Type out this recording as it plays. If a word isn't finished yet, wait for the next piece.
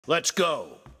Let's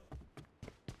go.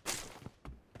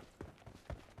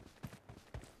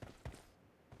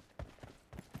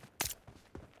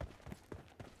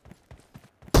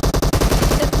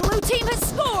 The blue team has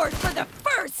scored for the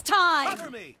first time!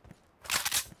 Cover me!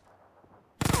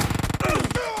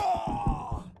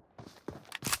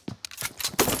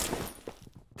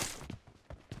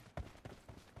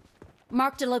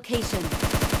 Marked a location.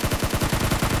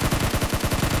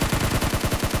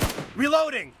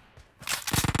 Reloading!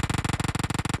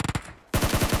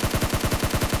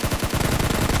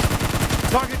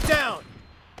 Target down!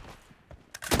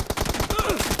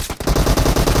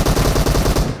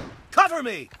 Cover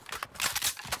me!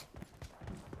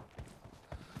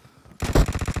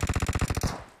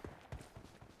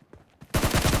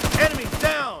 Enemy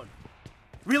down!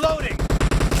 Reloading!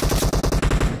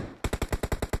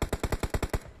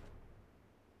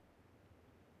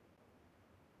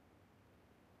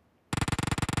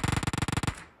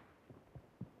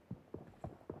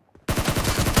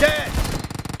 Dead!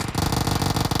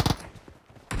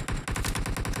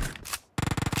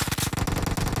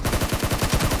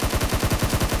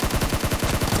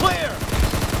 Clear!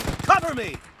 Cover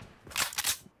me!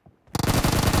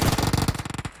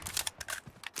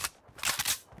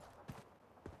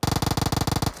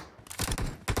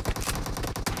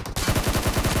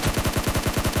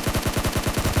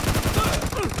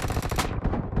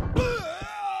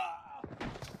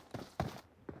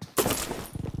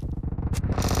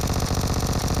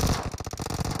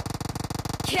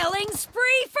 Killing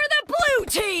spree for the blue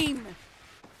team!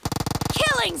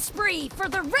 Killing spree for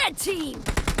the red team!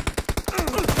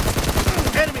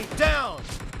 Enemy down!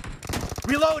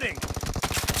 Reloading!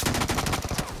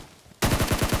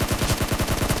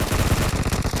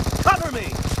 Cover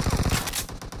me!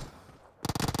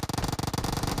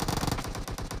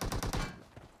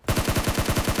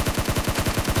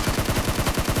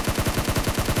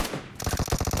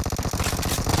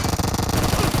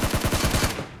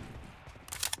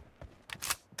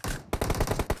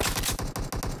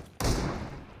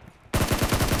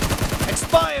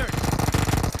 Expired!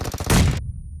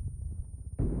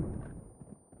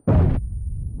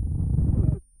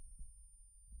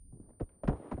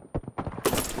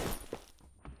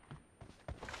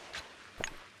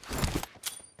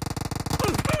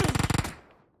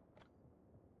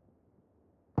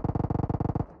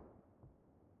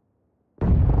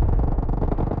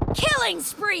 Killing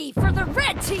spree for the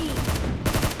red team!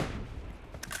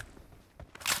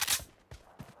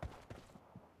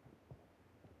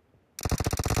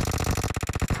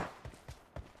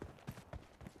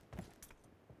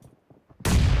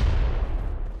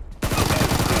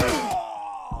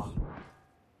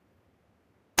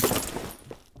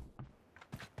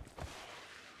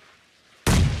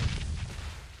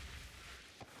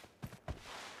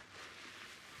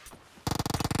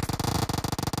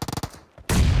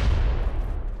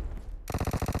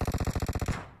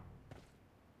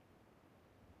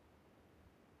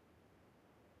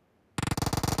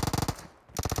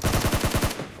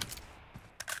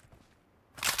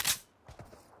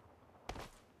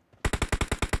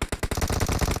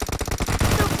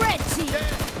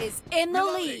 Is in the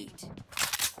lead.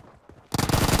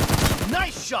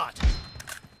 Nice shot!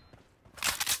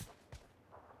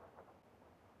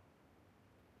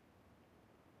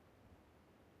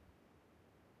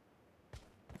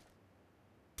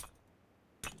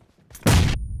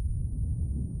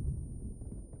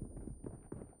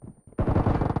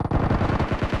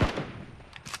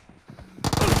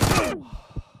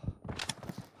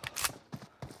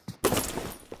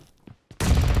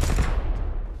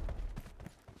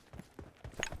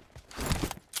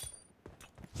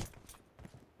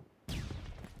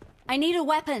 I need a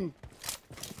weapon.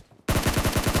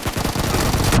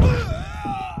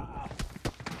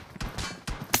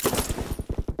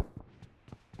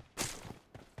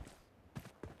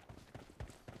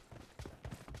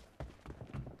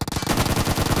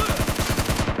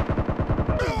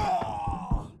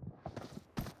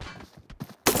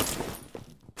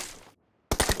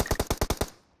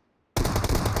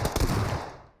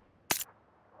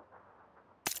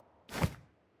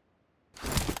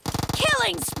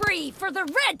 Killing spree for the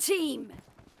red team!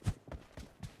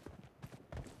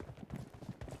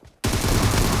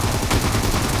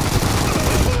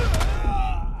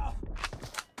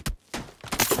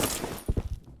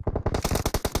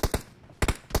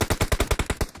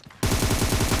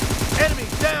 Enemy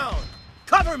down!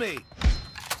 Cover me!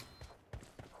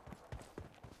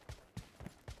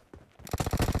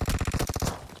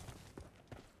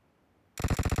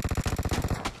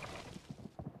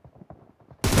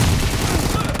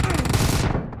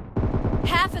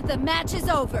 match is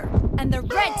over, and the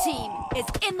red team is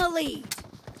in the lead.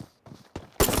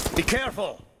 Be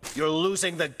careful! You're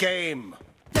losing the game!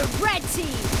 The red team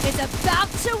is about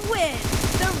to win!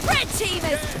 The red team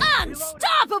is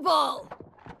unstoppable!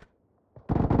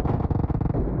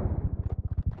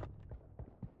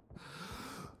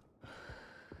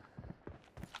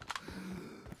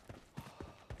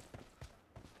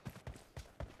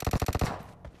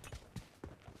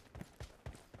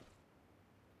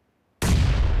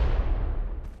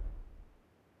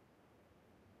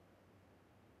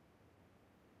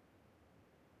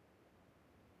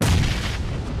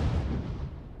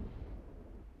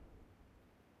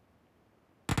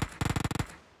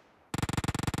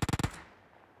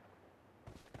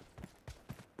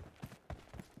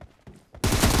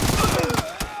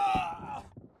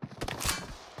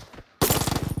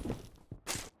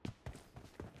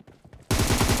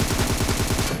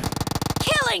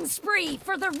 Killing spree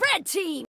for the red team!